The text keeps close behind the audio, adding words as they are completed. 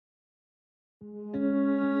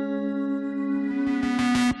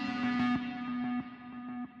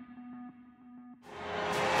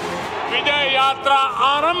यात्रा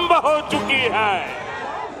आरंभ हो चुकी है.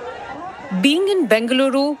 Being in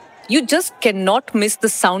Bengaluru, you just cannot miss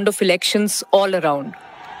the sound of elections all around.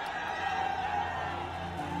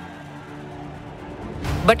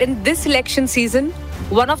 But in this election season,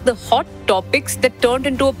 one of the hot topics that turned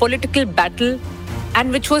into a political battle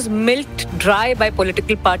and which was milked dry by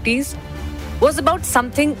political parties was about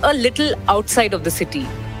something a little outside of the city.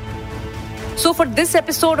 So for this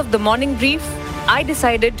episode of The Morning Brief, I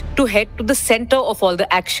decided to head to the center of all the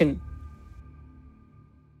action.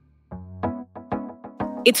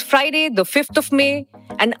 It's Friday, the 5th of May,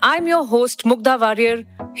 and I'm your host, Mugdha Warrior,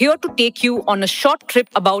 here to take you on a short trip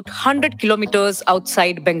about 100 kilometers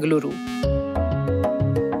outside Bengaluru.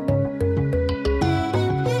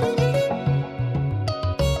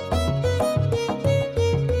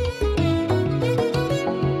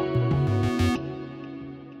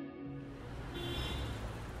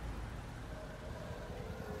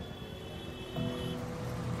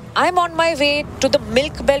 I'm on my way to the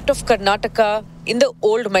milk belt of Karnataka in the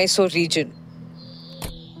old Mysore region.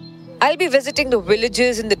 I'll be visiting the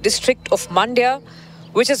villages in the district of Mandya,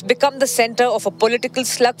 which has become the center of a political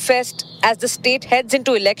slugfest as the state heads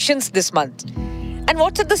into elections this month. And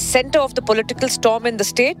what's at the center of the political storm in the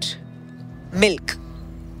state? Milk.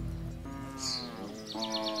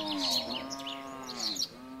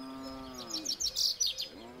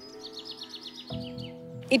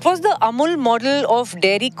 It was the Amul model of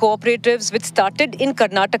dairy cooperatives which started in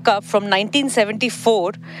Karnataka from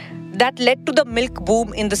 1974 that led to the milk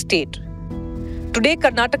boom in the state. Today,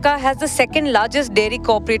 Karnataka has the second largest dairy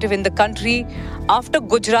cooperative in the country after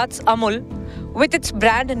Gujarat's Amul, with its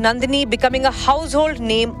brand Nandini becoming a household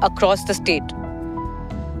name across the state.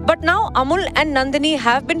 But now Amul and Nandini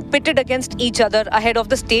have been pitted against each other ahead of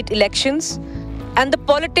the state elections, and the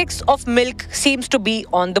politics of milk seems to be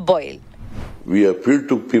on the boil. We appeal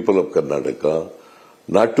to people of Karnataka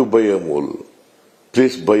not to buy Amul.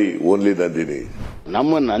 Please buy only Nandini.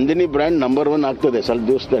 ನಮ್ಮ Nandini brand number 1 ಆಗ್ತದೆ ಸ್ವಲ್ಪ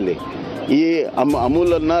ದಿವಸದಲ್ಲಿ. ಈ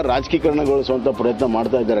ಅಮೂಲ್ ಅನ್ನ ರಾಜಕೀಕರಣಗೊಳಿಸುವಂತ ಪ್ರಯತ್ನ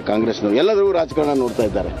ಮಾಡ್ತಾ ಇದ್ದಾರೆ ಕಾಂಗ್ರೆಸ್ನವರು. ಎಲ್ಲರೂ ರಾಜಕಾರಣ ನೋಡ್ತಾ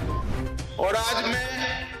ಇದ್ದಾರೆ. और आज मैं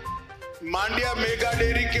मांड्या मेगा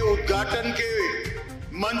डेयरी के उद्घाटन के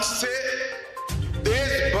मंच से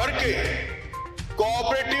देश भर के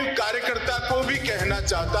कोऑपरेटिव कार्यकर्ता को भी कहना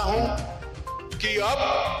चाहता हूं कि अब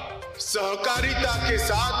सहकारिता के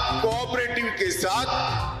साथ, कोऑपरेटिव के साथ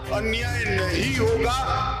अन्याय नहीं होगा.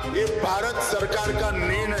 ये भारत सरकार का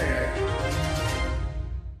निर्णय है.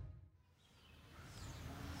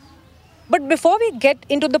 But before we get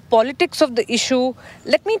into the politics of the issue,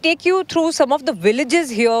 let me take you through some of the villages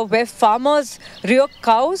here where farmers rear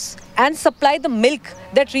cows and supply the milk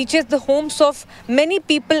that reaches the homes of many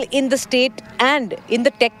people in the state and in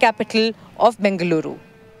the tech capital of Bengaluru.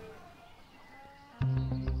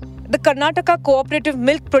 The Karnataka Cooperative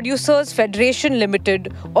Milk Producers Federation Limited,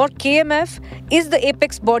 or KMF, is the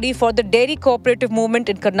apex body for the dairy cooperative movement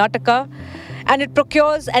in Karnataka, and it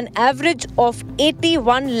procures an average of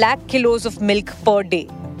 81 lakh kilos of milk per day.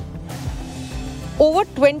 Over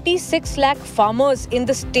 26 lakh farmers in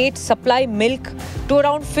the state supply milk to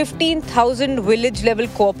around 15,000 village-level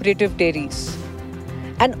cooperative dairies.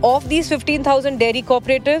 And of these 15,000 dairy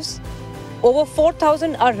cooperatives, over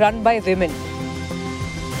 4,000 are run by women.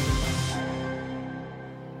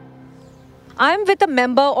 I am with a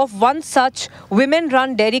member of one such women-run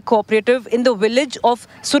dairy cooperative in the village of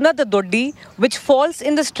Sunadadoddi, which falls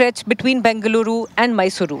in the stretch between Bengaluru and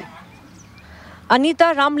Mysuru. Anita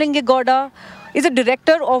Ramlingegoda is a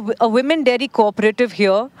director of a women dairy cooperative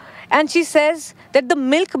here, and she says that the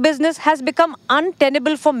milk business has become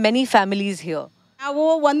untenable for many families here.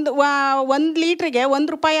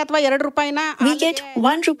 We get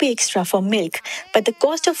 1 rupee extra for milk, but the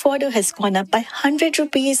cost of fodder has gone up by 100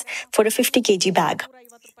 rupees for a 50 kg bag.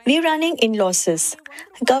 We're running in losses.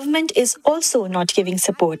 Government is also not giving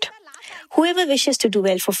support. Whoever wishes to do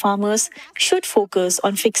well for farmers should focus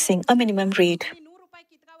on fixing a minimum rate.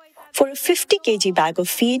 For a 50 kg bag of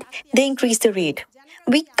feed, they increase the rate.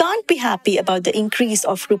 We can't be happy about the increase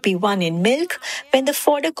of rupee 1 in milk when the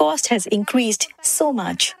fodder cost has increased so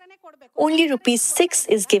much. Only rupees 6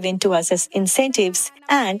 is given to us as incentives,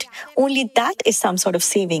 and only that is some sort of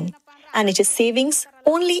saving. And it is savings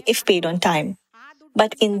only if paid on time.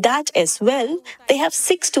 But in that as well, they have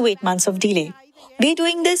 6 to 8 months of delay. We're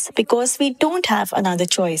doing this because we don't have another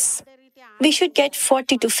choice. We should get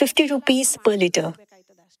 40 to 50 rupees per litre.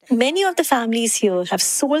 Many of the families here have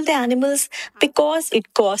sold their animals because it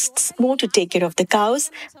costs more to take care of the cows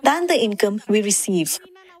than the income we receive.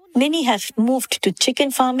 Many have moved to chicken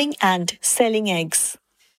farming and selling eggs.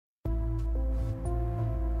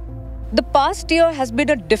 The past year has been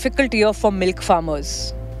a difficult year for milk farmers.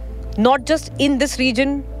 not just in this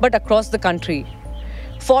region, but across the country.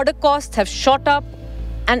 Fodder costs have shot up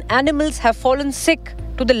and animals have fallen sick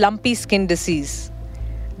to the lumpy skin disease.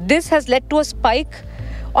 This has led to a spike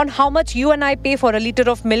on how much you and I pay for a litre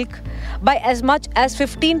of milk by as much as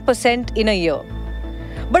 15% in a year.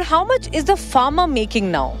 But how much is the farmer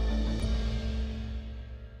making now?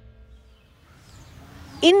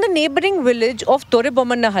 In the neighbouring village of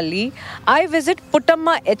Torrebomanahalli, I visit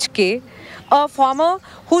Puttamma HK, a farmer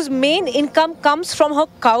whose main income comes from her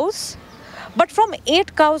cows. But from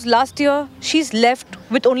 8 cows last year, she's left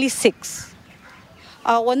with only 6.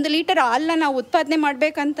 ಒಂದು litre ಹಾಲನ್ನ ನಾವು ಉತ್ಪಾದನೆ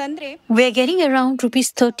ಮಾಡಬೇಕಂತಂದ್ರೆ We're getting around rupees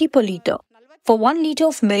 30 per litre. For 1 litre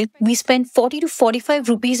of milk, we spend 40 to 45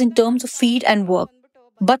 rupees in terms of feed and work.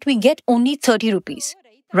 But we get only 30 rupees.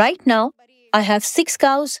 Right now, I have 6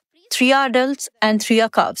 cows, 3 adults and 3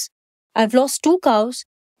 are calves. I've lost 2 cows.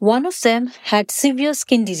 One of them had severe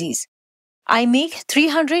skin disease. I make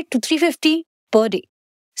 300 to 350 per day.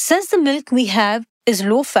 Since the milk we have is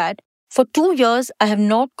low fat, for 2 years I have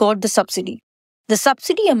not got the subsidy. The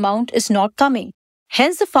subsidy amount is not coming.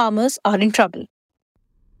 Hence the farmers are in trouble.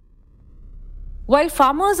 While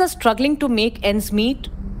farmers are struggling to make ends meet,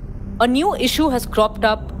 a new issue has cropped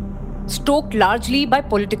up, stoked largely by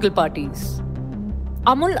political parties.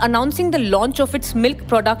 Amul announcing the launch of its milk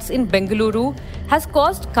products in Bengaluru has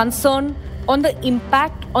caused concern on the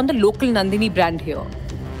impact on the local Nandini brand here.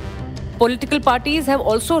 Political parties have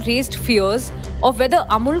also raised fears of whether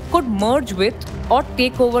Amul could merge with or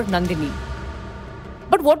take over Nandini.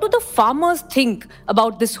 But what do the farmers think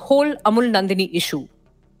about this whole Amul Nandini issue?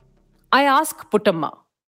 I ask Puttamma.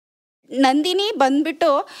 Nandini ಬಂದ್ಬಿಟ್ಟು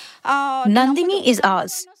Nandini is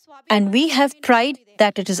ours, and we have pride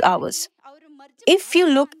that it is ours. If you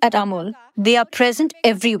look at Amul, they are present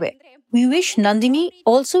everywhere. We wish Nandini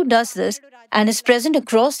also does this and is present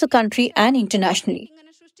across the country and internationally.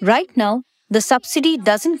 Right now, the subsidy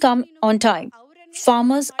doesn't come on time.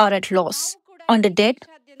 Farmers are at loss, under debt,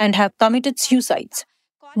 and have committed suicides.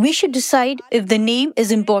 We should decide if the name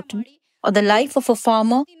is important or the life of a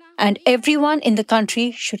farmer, and everyone in the country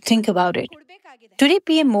should think about it. Today,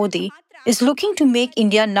 PM Modi is looking to make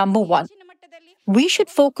India number 1. We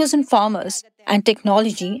should focus on farmers and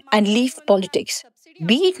technology and leave politics,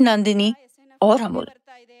 be it Nandini or Amul.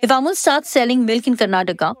 If Amul starts selling milk in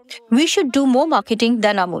Karnataka, we should do more marketing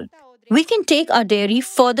than Amul. We can take our dairy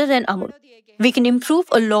further than Amul. We can improve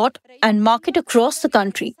a lot and market across the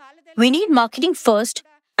country. We need marketing first,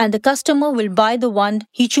 and the customer will buy the one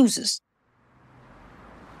he chooses.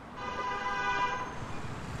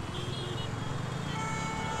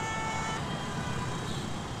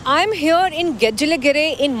 I'm here in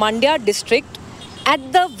Gejjilegere in Mandya district at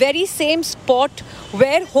the very same spot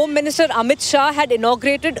where Home Minister Amit Shah had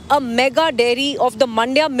inaugurated a mega dairy of the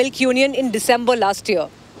Mandya Milk Union in December last year.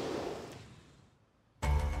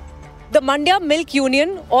 The Mandya Milk Union,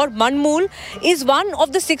 or Manmool, is one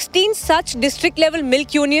of the 16 such district-level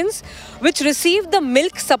milk unions which receive the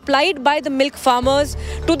milk supplied by the milk farmers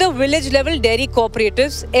to the village-level dairy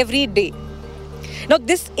cooperatives every day. Now,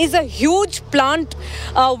 this is a huge plant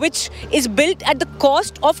which is built at the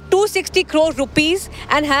cost of 260 crore rupees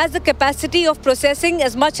and has the capacity of processing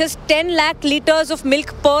as much as 10 lakh litres of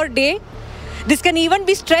milk per day. This can even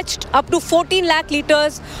be stretched up to 14 lakh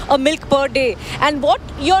litres of milk per day. And what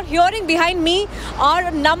you're hearing behind me are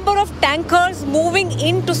a number of tankers moving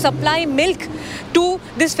in to supply milk to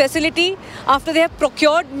this facility after they have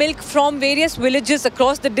procured milk from various villages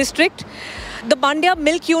across the district. The Mandya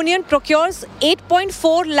Milk Union procures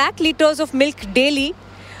 8.4 lakh litres of milk daily,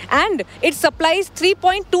 and it supplies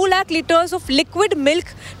 3.2 lakh litres of liquid milk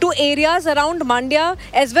to areas around Mandya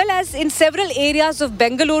as well as in several areas of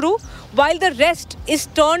Bengaluru, while the rest is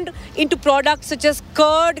turned into products such as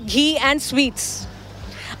curd, ghee and sweets.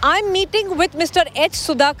 I'm meeting with Mr. H.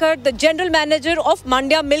 Sudhakar, the General Manager of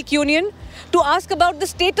Mandya Milk Union, to ask about the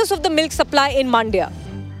status of the milk supply in Mandya.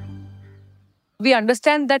 We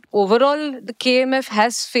understand that overall the KMF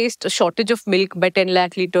has faced a shortage of milk by 10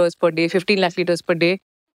 lakh litres per day, 15 lakh litres per day.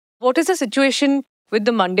 What is the situation with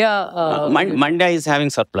the Mandya? Mandya is having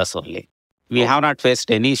surplus only. We have not faced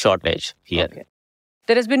any shortage here. Okay.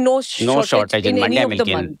 There has been no shortage in any Mandya of milk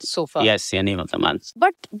the months so far. Yes, any of the months.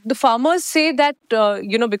 But the farmers say that,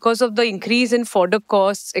 because of the increase in fodder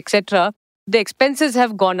costs, etc., the expenses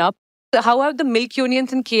have gone up. How have the milk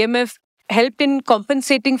unions and KMF helped in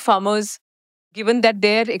compensating farmers given that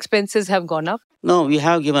their expenses have gone up? No, we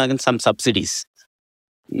have given some subsidies.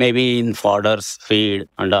 Maybe in fodders, feed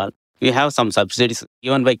and all. We have some subsidies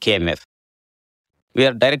given by KMF. We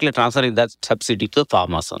are directly transferring that subsidy to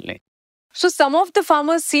farmers only. So some of the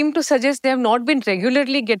farmers seem to suggest they have not been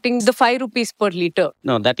regularly getting the 5 rupees per litre.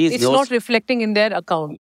 No, that is It's yours. not reflecting in their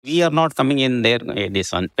account. We are not coming in there,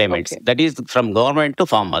 this one, payments. Okay. That is from government to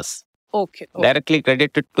farmers. Okay. Directly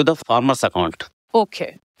credited to the farmer's account.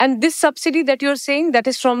 Okay. And this subsidy that you're saying, that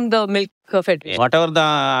is from the Milk Federation? Whatever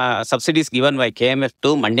the subsidies given by KMF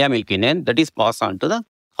to Mandya Milk Union, that is passed on to the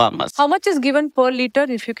farmers. How much is given per litre,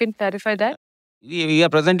 if you can clarify that? We are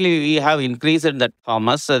presently, we have increased that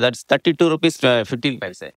farmers, that's 32 rupees 15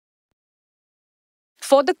 paise.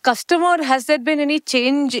 For the customer, has there been any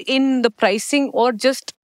change in the pricing or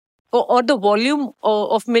just or the volume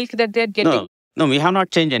of milk that they're getting? No, we have not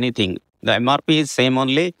changed anything. The MRP is same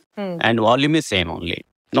only and volume is same only.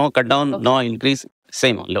 No cut down, no increase,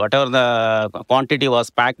 same only. Whatever the quantity was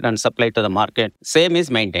packed and supplied to the market, same is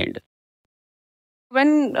maintained.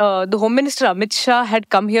 When the Home Minister Amit Shah had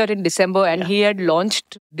come here in December and he had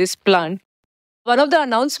launched this plant, one of the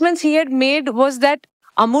announcements he had made was that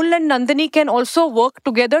Amul and Nandini can also work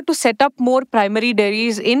together to set up more primary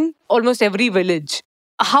dairies in almost every village.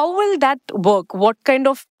 How will that work? What kind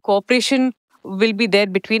of cooperation will be there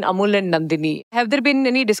between Amul and Nandini? Have there been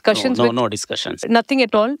any discussions? No discussions. Nothing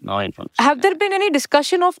at all? No information. Have there been any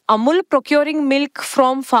discussion of Amul procuring milk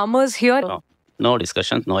from farmers here? No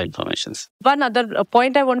discussions, no informations. One other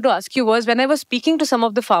point I want to ask you was, when I was speaking to some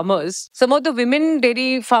of the farmers, some of the women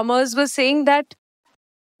dairy farmers were saying that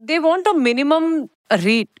they want a minimum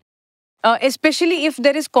rate, especially if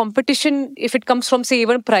there is competition, if it comes from, say,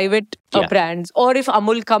 even private brands, or if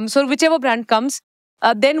Amul comes, or whichever brand comes,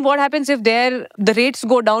 then what happens if the rates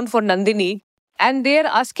go down for Nandini? And they are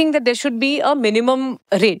asking that there should be a minimum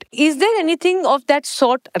rate. Is there anything of that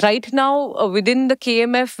sort right now within the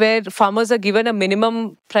KMF where farmers are given a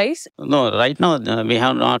minimum price? No, right now we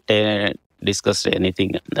have not discussed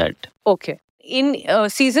anything that. Okay. In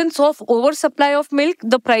seasons of oversupply of milk,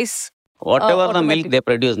 the price... Whatever the milk they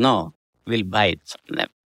produce, no, we'll buy it from them.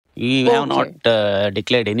 We have not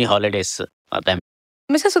declared any holidays for them.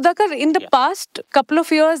 Mr. Sudhakar, in the past couple of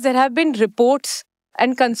years, there have been reports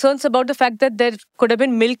and concerns about the fact that there could have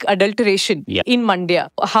been milk adulteration in Mandya.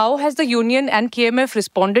 How has the union and KMF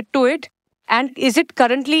responded to it? And is it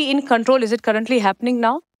currently in control? Is it currently happening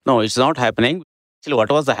now? No, it's not happening. Actually, what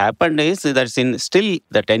was happened is that still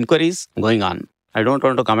that inquiry is going on. I don't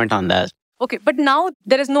want to comment on that. Okay, but now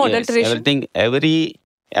there is no adulteration. Everything,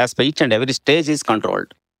 as per each and every stage is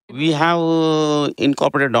controlled. We have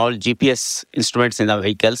incorporated all GPS instruments in the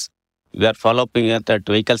vehicles. We are following that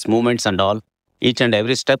vehicles' movements and all. Each and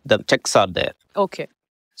every step, the checks are there. Okay.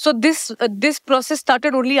 So this process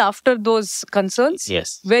started only after those concerns?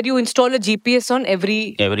 Yes. Where you install a GPS on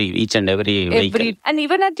each and every vehicle. And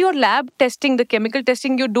even at your lab testing, the chemical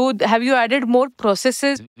testing you do, have you added more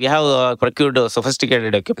processes? We have procured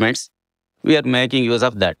sophisticated equipments. We are making use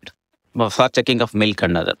of that for checking of milk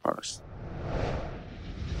and other products.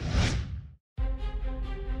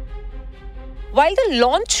 While the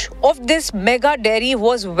launch of this mega dairy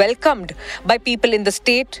was welcomed by people in the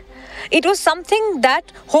state, it was something that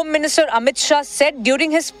Home Minister Amit Shah said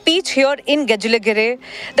during his speech here in Gajilegere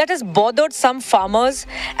that has bothered some farmers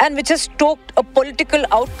and which has stoked a political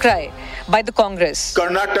outcry by the Congress.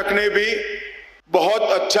 Karnataka ने भी बहुत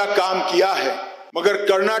अच्छा काम किया है, मगर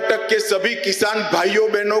कर्नाटक के सभी किसान भाइयों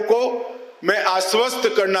बहनों को मैं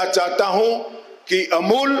आश्वस्त करना चाहता हूं कि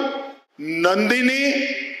अमूल, नंदिनी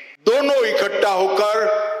दोनों इकट्ठा होकर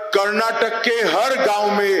कर्नाटक के हर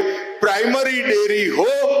गांव में प्राइमरी डेयरी हो,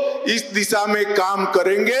 इस दिशा में काम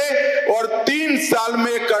करेंगे और 3 साल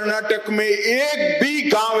में कर्नाटक में एक भी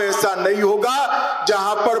गांव ऐसा नहीं होगा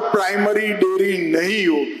जहां पर प्राइमरी डेयरी नहीं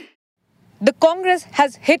होगी. The Congress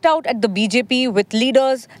has hit out at the BJP with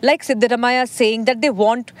leaders like Siddaramaiah saying that they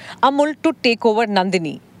want Amul to take over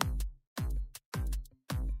Nandini.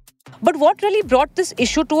 But what really brought this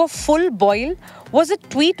issue to a full boil was a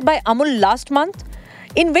tweet by Amul last month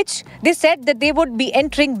in which they said that they would be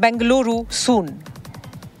entering Bengaluru soon.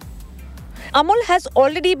 Amul has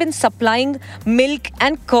already been supplying milk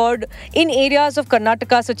and curd in areas of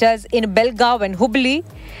Karnataka such as in Belgaum and Hubli,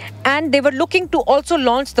 and they were looking to also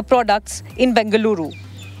launch the products in Bengaluru.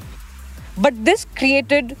 But this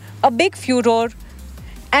created a big furor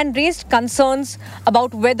and raised concerns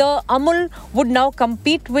about whether Amul would now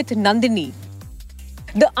compete with Nandini.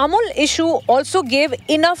 The Amul issue also gave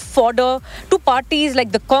enough fodder to parties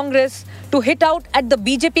like the Congress to hit out at the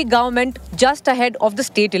BJP government just ahead of the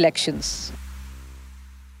state elections.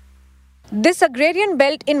 This agrarian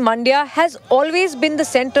belt in Mandya has always been the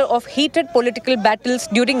center of heated political battles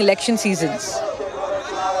during election seasons.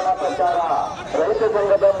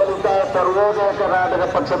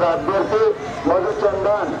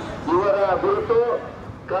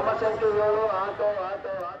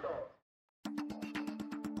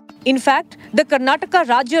 In fact, the Karnataka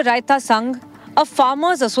Rajya Raita Sangh, a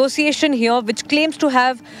farmers' association here which claims to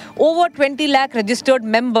have over 20 lakh registered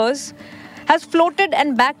members, has floated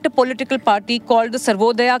and backed a political party called the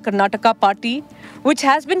Sarvodaya Karnataka Party, which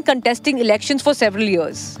has been contesting elections for several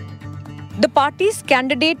years. The party's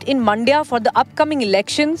candidate in Mandya for the upcoming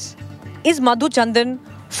elections is Madhu Chandan,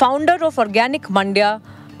 founder of Organic Mandya,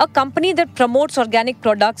 a company that promotes organic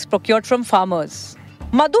products procured from farmers.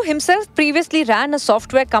 Madhu himself previously ran a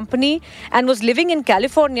software company and was living in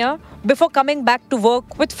California before coming back to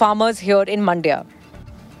work with farmers here in Mandya.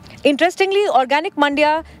 Interestingly, Organic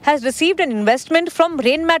Mandya has received an investment from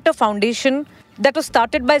Rainmatter Foundation that was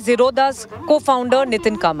started by Zerodha's co-founder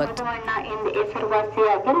Nitin Kamath.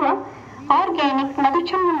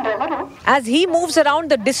 As he moves around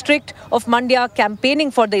the district of Mandya campaigning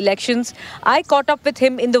for the elections, I caught up with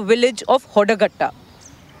him in the village of Hodagatta.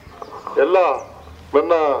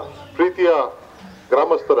 ನನ್ನ ಪ್ರೀತಿಯ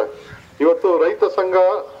ಗ್ರಾಮಸ್ಥರೇ, ಇವತ್ತು ರೈತ ಸಂಘ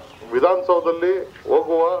ವಿಧಾನಸೌಧದಲ್ಲಿ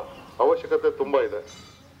ಹೋಗುವ ಅವಶ್ಯಕತೆ ತುಂಬಾ ಇದೆ.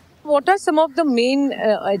 What are some of the main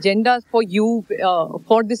agendas for you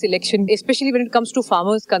for this election, especially when it comes to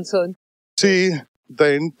farmers' concerns? See, the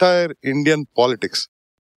entire Indian politics,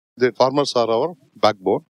 the farmers are our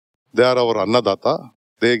backbone. They are our annadata.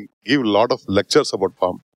 They give a lot of lectures about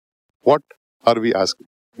farm. What are we asking?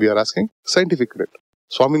 We are asking scientific rate.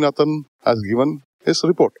 Swaminathan has given his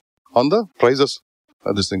report on the prices.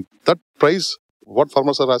 This thing. That price, what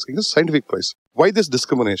farmers are asking is scientific price. Why this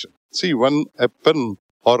discrimination? See, when a pen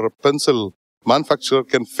or a pencil manufacturer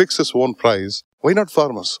can fix his own price, why not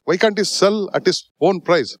farmers? Why can't he sell at his own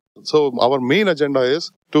price? So our main agenda is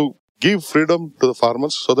to give freedom to the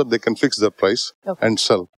farmers so that they can fix their price and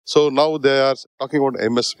sell. So now they are talking about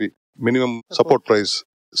MSP, minimum support price.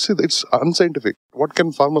 See, it's unscientific. What can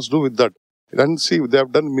farmers do with that? And see, they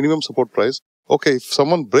have done minimum support price. Okay, if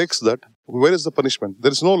someone breaks that, where is the punishment?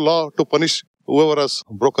 There is no law to punish whoever has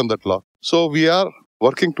broken that law. So we are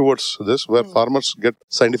working towards this, where farmers get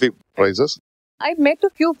scientific prices. I met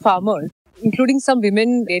a few farmers, including some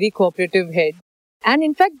women dairy cooperative heads. And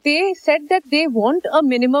in fact, they said that they want a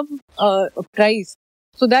minimum price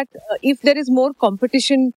so that if there is more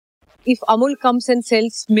competition, if Amul comes and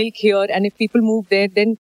sells milk here and if people move there, then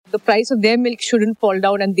the price of their milk shouldn't fall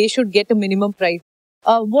down and they should get a minimum price.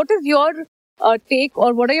 What is your take or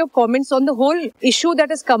what are your comments on the whole issue that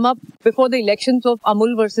has come up before the elections of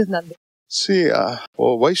Amul versus Nandi? See,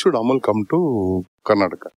 why should Amul come to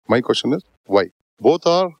Karnataka? My question is, why? Both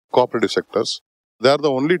are cooperative sectors. They are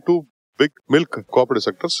the only two big milk cooperative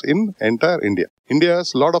sectors in entire India. India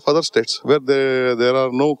has a lot of other states where there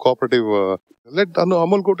are no cooperative. Let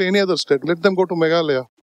Amul go to any other state. Let them go to Meghalaya.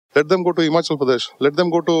 Let them go to Himachal Pradesh. Let them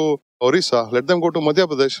go to Orissa. Let them go to Madhya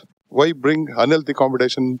Pradesh. Why bring unhealthy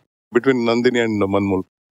competition between Nandini and Manmul?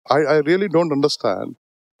 I really don't understand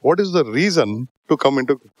what is the reason to come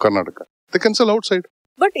into Karnataka. They can sell outside.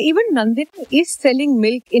 But even Nandini is selling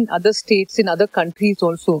milk in other states, in other countries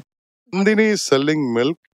also. Nandini is selling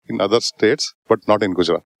milk in other states, but not in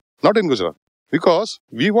Gujarat. Not in Gujarat. Because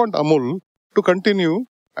we want Amul to continue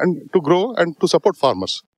and to grow and to support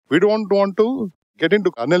farmers. We don't want to get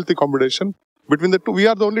into unhealthy competition between the two. We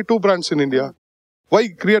are the only two brands in India. Why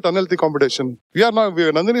create unhealthy competition?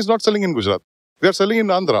 Nandini is not selling in Gujarat. We are selling in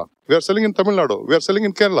Andhra. We are selling in Tamil Nadu. We are selling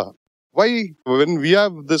in Kerala. Why, when we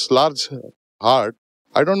have this large heart,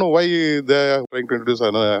 I don't know why they are trying to introduce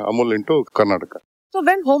Amul into Karnataka. So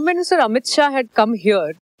when Home Minister Amit Shah had come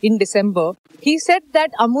here in December, he said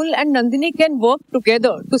that Amul and Nandini can work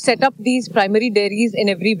together to set up these primary dairies in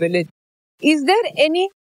every village. Is there any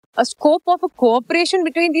scope of a cooperation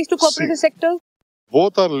between these two cooperative sectors?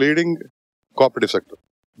 Both are leading cooperative sector.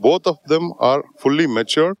 Both of them are fully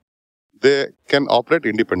matured. They can operate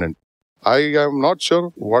independent. I am not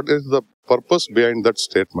sure what is the purpose behind that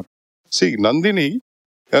statement. See, Nandini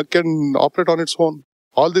can operate on its own.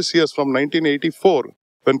 All these years from 1984,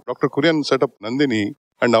 when Dr. Kurian set up Nandini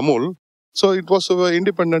and Amul, so it was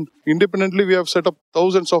independent. Independently, we have set up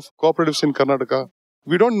thousands of cooperatives in Karnataka.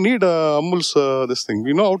 We don't need Amul's this thing.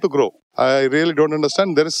 We know how to grow. I really don't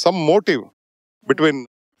understand. There is some motive between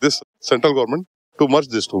this central government to merge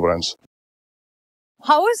these two brands.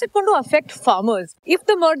 How is it going to affect farmers? If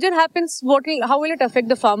the merger happens, how will it affect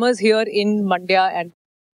the farmers here in Mandya? And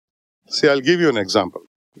see, I'll give you an example.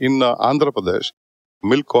 In Andhra Pradesh,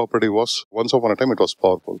 milk cooperative was, once upon a time, it was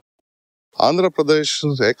powerful. Andhra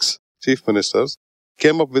Pradesh's ex-chief ministers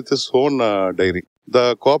came up with his own dairy.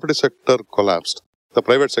 The cooperative sector collapsed. The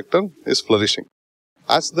private sector is flourishing.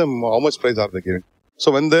 Ask them how much price are they giving. So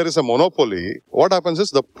when there is a monopoly, what happens is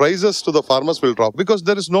the prices to the farmers will drop because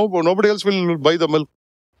there is nobody else will buy the milk.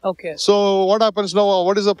 Okay. So what happens now?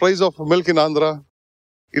 What is the price of milk in Andhra?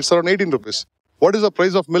 It's around 18 rupees. What is the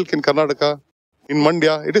price of milk in Karnataka? In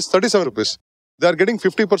Mandya, it is 37 rupees. They are getting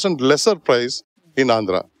 50% lesser price in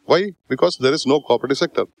Andhra. Why? Because there is no cooperative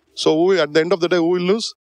sector. So at the end of the day, who will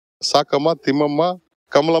lose? Sakama, Timamma,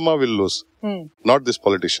 Kamalama will lose. Not these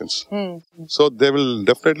politicians. So they will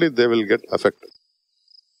get affected.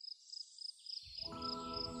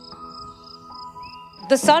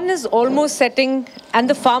 The sun is almost setting and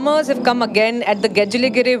the farmers have come again at the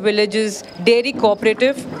Gejiligere village's dairy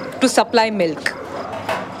cooperative to supply milk.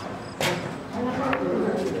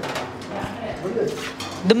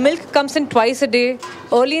 The milk comes in twice a day,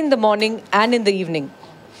 early in the morning and in the evening.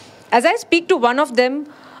 As I speak to one of them,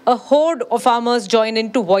 a horde of farmers join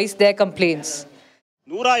in to voice their complaints.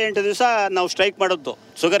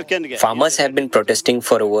 Farmers have been protesting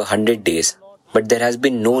for over 100 days, but there has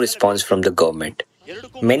been no response from the government.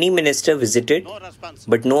 Many ministers visited,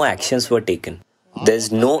 but no actions were taken. There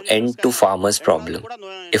is no end to farmers' problem.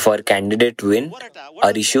 If our candidate win,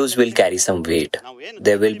 our issues will carry some weight.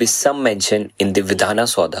 There will be some mention in the Vidhana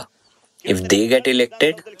Soda. If they get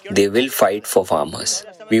elected, they will fight for farmers.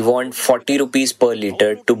 We want 40 rupees per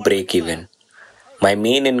litre to break even. My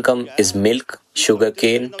main income is milk,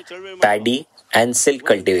 sugarcane, paddy and silk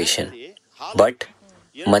cultivation. But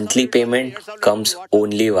monthly payment comes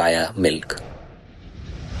only via milk.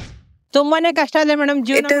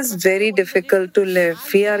 It is very difficult to live.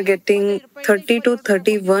 We are getting 30 to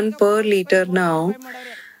 31 per litre now,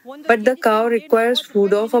 but the cow requires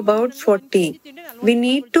food of about 40. We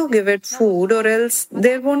need to give it food or else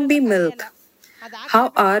there won't be milk.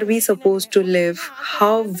 How are we supposed to live?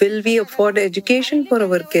 How will we afford education for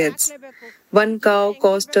our kids? One cow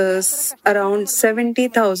costs us around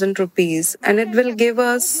 70,000 rupees and it will give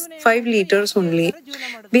us 5 litres only.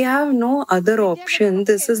 We have no other option.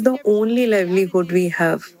 This is the only livelihood we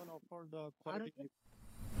have.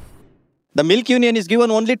 The milk union is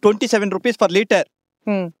given only 27 rupees per litre.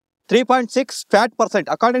 3.6 fat percent.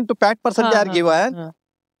 According to fat percent they are given.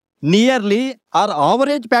 Nearly our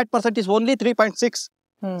average fat percent is only 3.6.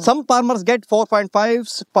 Some farmers get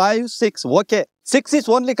 4.5, 5, 6. Okay. 6 is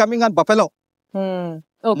only coming on buffalo. Okay.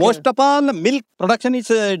 Most of all milk production is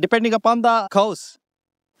depending upon the cows.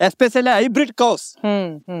 Especially hybrid cows.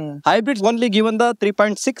 Hybrids only given the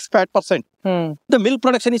 3.6 fat percent. The milk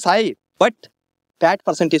production is high, but fat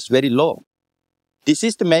percent is very low. This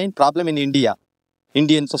is the main problem in India,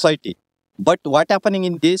 Indian society. But what happening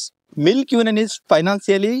in this, milk union is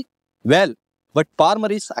financially well, but farmer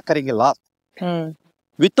is occurring a loss.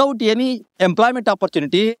 Without any employment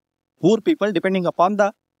opportunity, poor people depending upon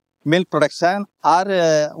the milk production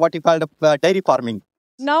or what you call the dairy farming.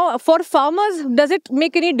 Now, for farmers, does it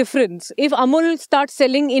make any difference if Amul starts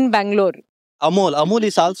selling in Bangalore? Amul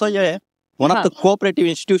is also one of the cooperative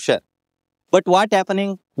institution. But what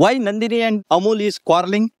happening? Why Nandini and Amul is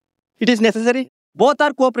quarreling? It is necessary. Both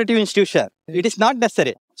are cooperative institution. It is not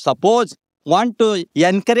necessary. Suppose want to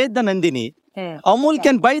encourage the Nandini, Amul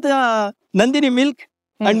can buy the Nandini milk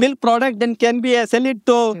and milk product, then can be sell it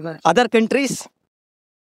to other countries.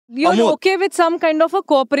 You're okay with some kind of a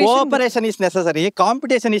cooperation? Cooperation is necessary.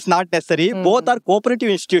 Competition is not necessary. Both are cooperative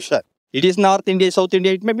institution. It is North India, South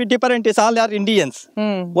India. It may be different. It's all are Indians.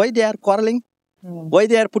 Why they are quarreling? Why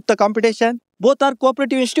they are put the competition? Both are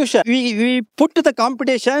cooperative institution. We put the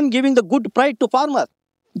competition giving the good price to farmers.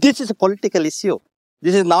 This is a political issue.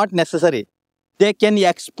 This is not necessary. They can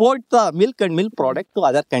export the milk and milk product to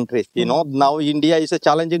other countries. You know, now India is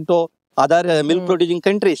challenging to other milk producing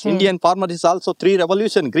countries. Indian farmer is also 3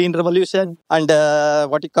 revolution, green revolution and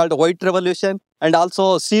what you call the white revolution and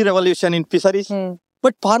also sea revolution in fisheries.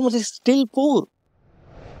 But farmers is still poor.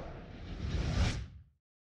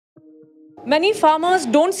 Many farmers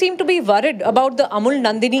don't seem to be worried about the Amul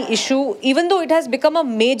Nandini issue, even though it has become a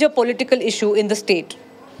major political issue in the state.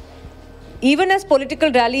 Even as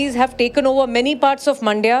political rallies have taken over many parts of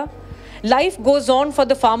Mandya, life goes on for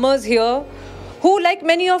the farmers here who, like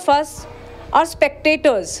many of us, are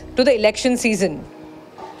spectators to the election season.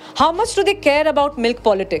 How much do they care about milk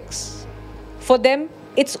politics? For them,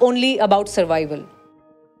 it's only about survival.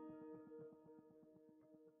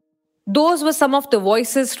 Those were some of the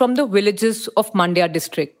voices from the villages of Mandya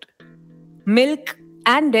district. Milk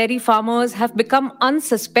and dairy farmers have become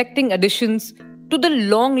unsuspecting additions to the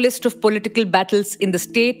long list of political battles in the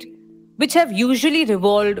state, which have usually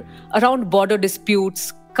revolved around border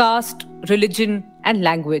disputes, caste, religion, and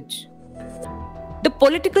language. The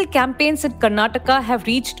political campaigns in Karnataka have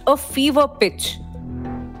reached a fever pitch,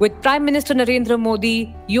 with Prime Minister Narendra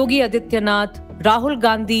Modi, Yogi Adityanath, Rahul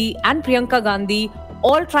Gandhi, and Priyanka Gandhi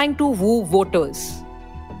all trying to woo voters.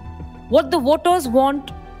 What the voters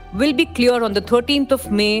want will be clear on the 13th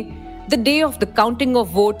of May, the day of the counting of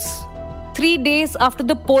votes, 3 days after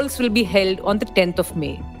the polls will be held on the 10th of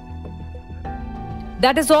May.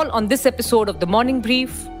 That is all on this episode of The Morning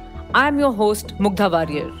Brief. I am your host, Mugdha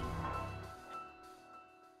Warrior.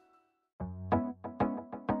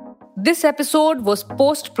 This episode was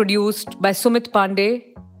post-produced by Sumit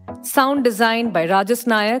Pandey, sound design by Rajas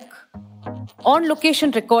Nayak,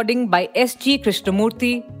 on-location recording by S.G.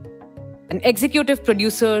 Krishnamurthy, and executive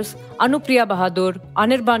producers Anupriya Bahadur,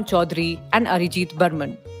 Anirban Chaudhary, and Arijit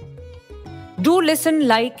Burman. Do listen,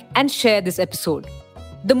 like, and share this episode.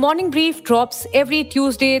 The Morning Brief drops every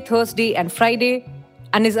Tuesday, Thursday, and Friday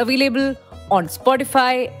and is available on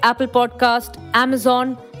Spotify, Apple Podcast,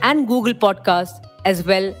 Amazon, and Google Podcasts, as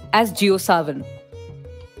well as JioSaavn.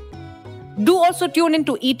 Do also tune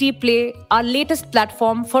into ET Play, our latest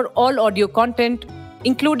platform for all audio content,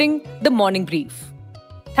 including The Morning Brief.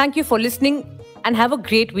 Thank you for listening and have a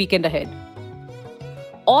great weekend ahead.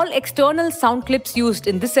 All external sound clips used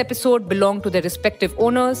in this episode belong to their respective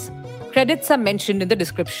owners. Credits are mentioned in the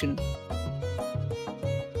description.